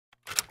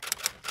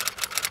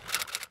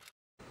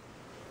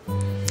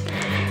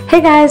Hey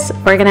guys,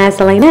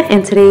 Organized Alaina,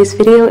 and today's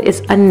video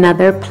is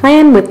another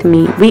plan with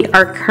me. We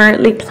are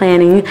currently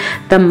planning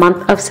the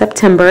month of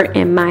September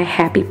in my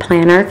Happy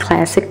Planner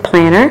Classic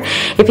Planner.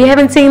 If you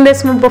haven't seen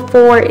this one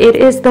before, it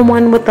is the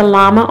one with the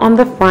llama on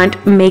the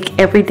front, Make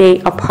Every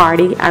Day a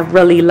Party. I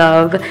really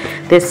love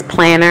this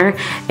planner,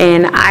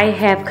 and I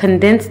have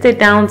condensed it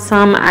down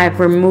some.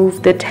 I've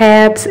removed the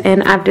tabs,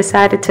 and I've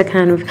decided to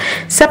kind of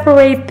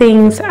separate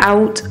things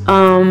out.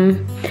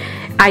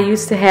 I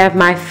used to have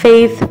my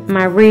faith,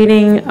 my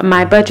reading,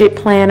 my budget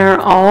planner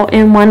all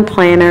in one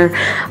planner.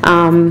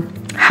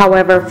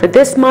 However, for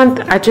this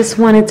month, I just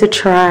wanted to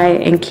try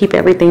and keep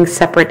everything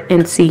separate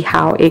and see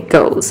how it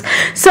goes.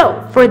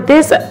 So for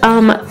this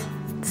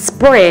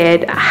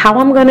spread, how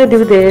I'm going to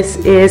do this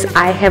is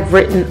I have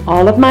written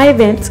all of my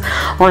events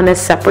on a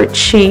separate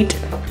sheet,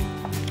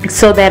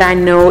 so that I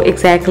know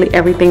exactly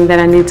everything that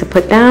I need to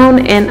put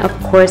down. And of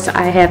course,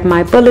 I have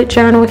my bullet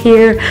journal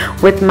here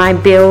with my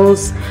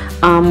bills,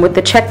 with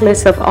the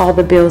checklist of all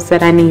the bills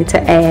that I need to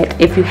add.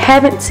 If you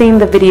haven't seen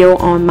the video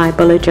on my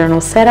bullet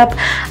journal setup,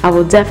 I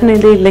will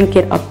definitely link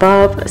it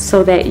above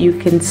so that you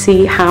can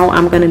see how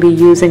I'm going to be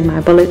using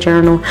my bullet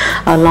journal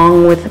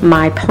along with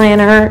my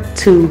planner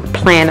to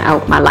plan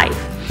out my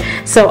life.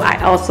 So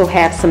I also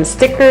have some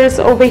stickers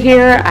over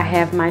here. I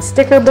have my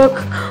sticker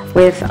book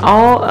with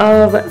all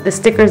of the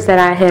stickers that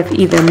I have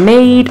either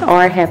made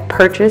or have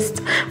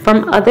purchased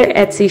from other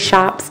Etsy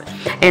shops.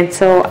 And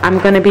so I'm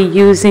going to be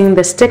using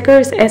the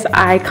stickers as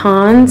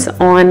icons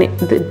on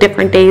the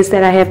different days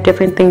that I have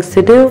different things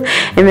to do.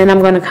 And then I'm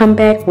going to come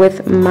back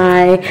with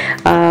my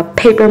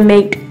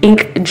Papermate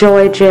Ink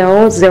Joy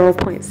Gel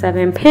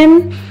 0.7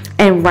 pen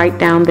and write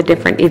down the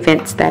different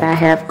events that I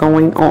have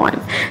going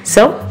on.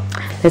 So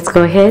let's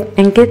go ahead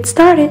and get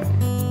started.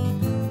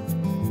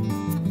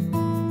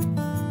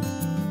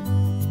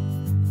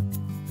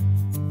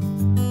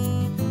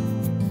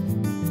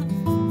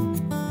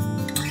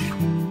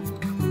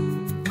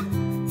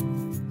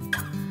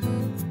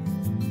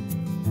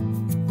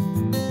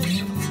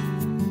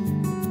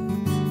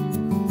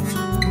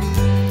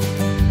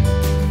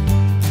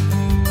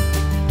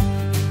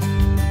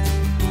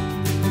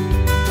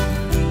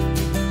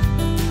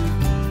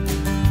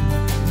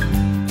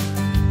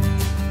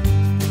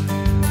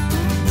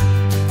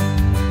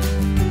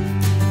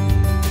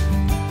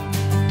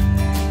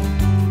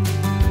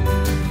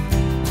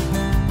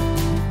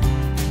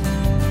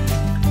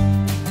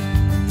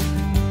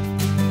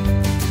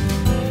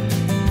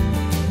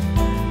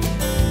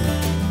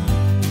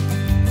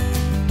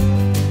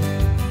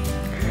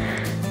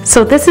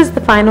 So this is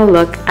the final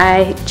look.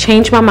 I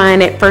changed my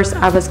mind. At first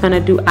I was going to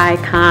do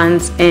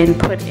icons and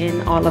put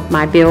in all of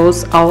my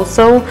bills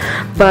also,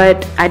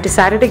 but I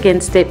decided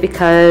against it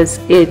because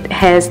it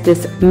has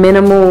this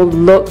minimal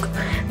look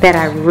that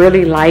I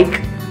really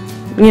like.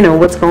 You know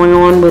what's going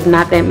on with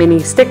not that many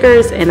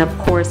stickers, and of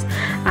course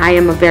I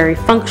am a very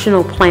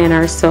functional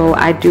planner, so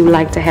I do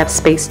like to have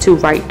space to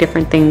write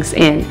different things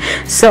in.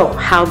 So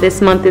how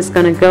this month is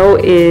going to go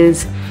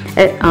is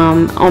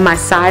on my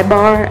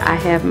sidebar I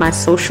have my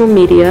social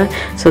media.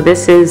 So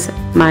this is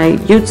my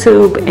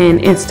YouTube and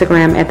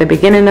Instagram at the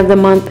beginning of the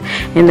month,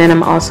 and then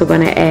I'm also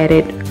going to add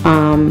it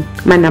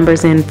my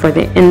numbers in for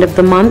the end of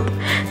the month.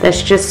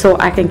 That's just so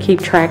I can keep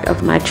track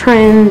of my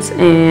trends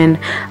and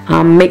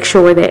make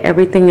sure that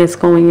everything is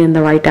going in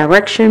the right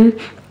direction.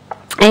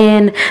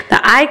 And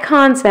the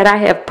icons that I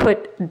have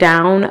put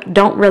down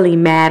don't really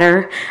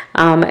matter.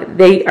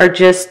 They are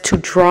just to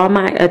draw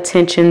my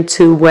attention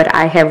to what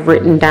I have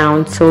written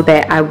down so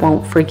that I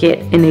won't forget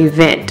an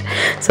event.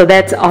 So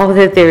that's all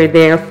that they're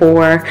there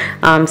for.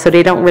 So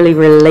they don't really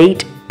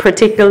relate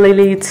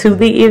particularly to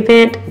the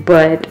event,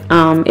 but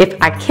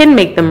if I can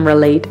make them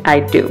relate,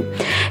 I do.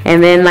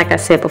 And then, like I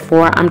said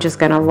before, I'm just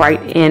gonna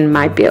write in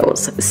my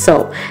bills.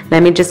 So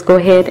let me just go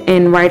ahead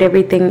and write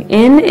everything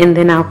in, and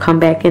then I'll come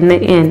back in the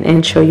end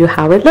and show you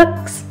how it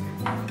looks.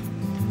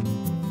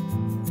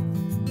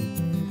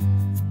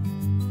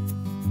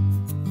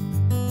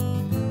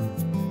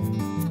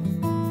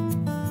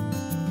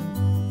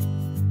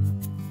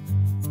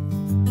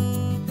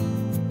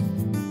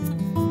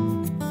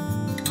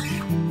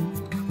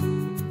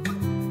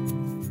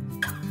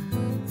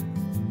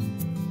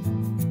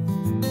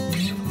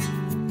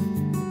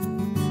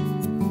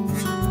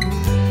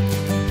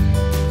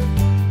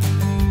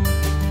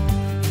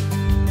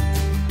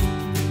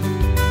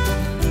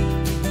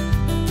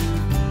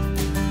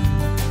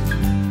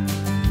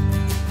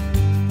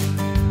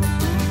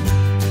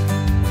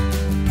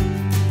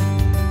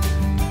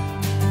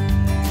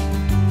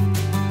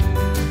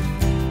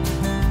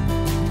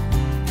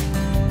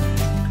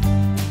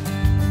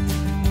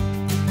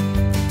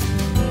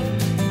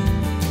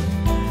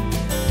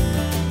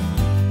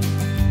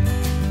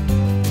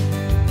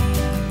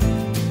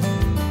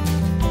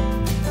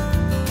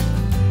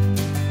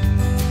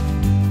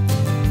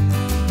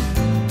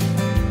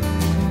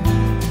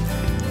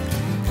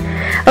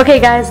 Okay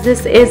guys,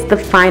 this is the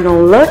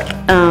final look.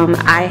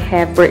 I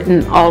have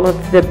written all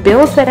of the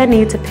bills that I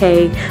need to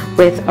pay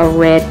with a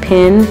red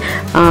pen.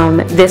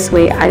 This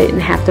way I didn't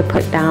have to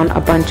put down a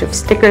bunch of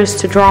stickers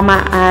to draw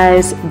my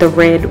eyes. The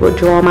red will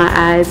draw my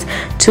eyes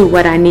to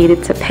what I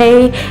needed to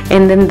pay,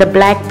 and then the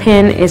black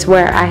pen is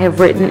where I have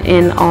written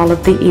in all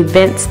of the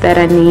events that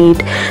I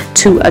need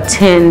to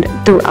attend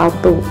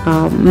throughout the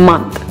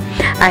month.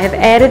 I have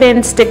added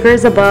in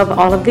stickers above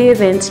all of the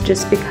events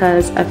just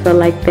because I feel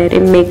like that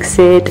it makes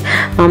it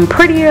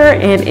prettier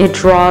and it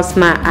draws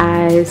my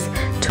eyes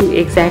to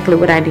exactly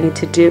what I need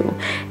to do.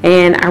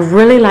 And I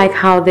really like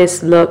how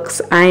this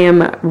looks. I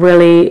am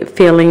really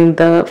feeling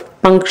the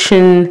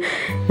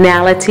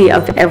functionality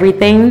of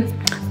everything.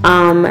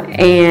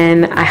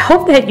 And I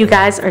hope that you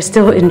guys are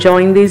still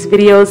enjoying these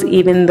videos,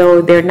 even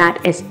though they're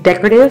not as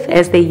decorative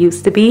as they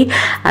used to be.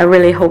 I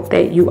really hope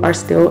that you are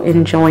still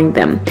enjoying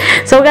them.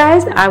 So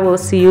guys, I will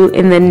see you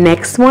in the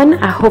next one.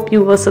 I hope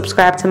you will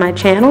subscribe to my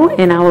channel,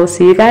 and I will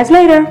see you guys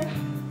later.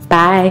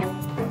 Bye.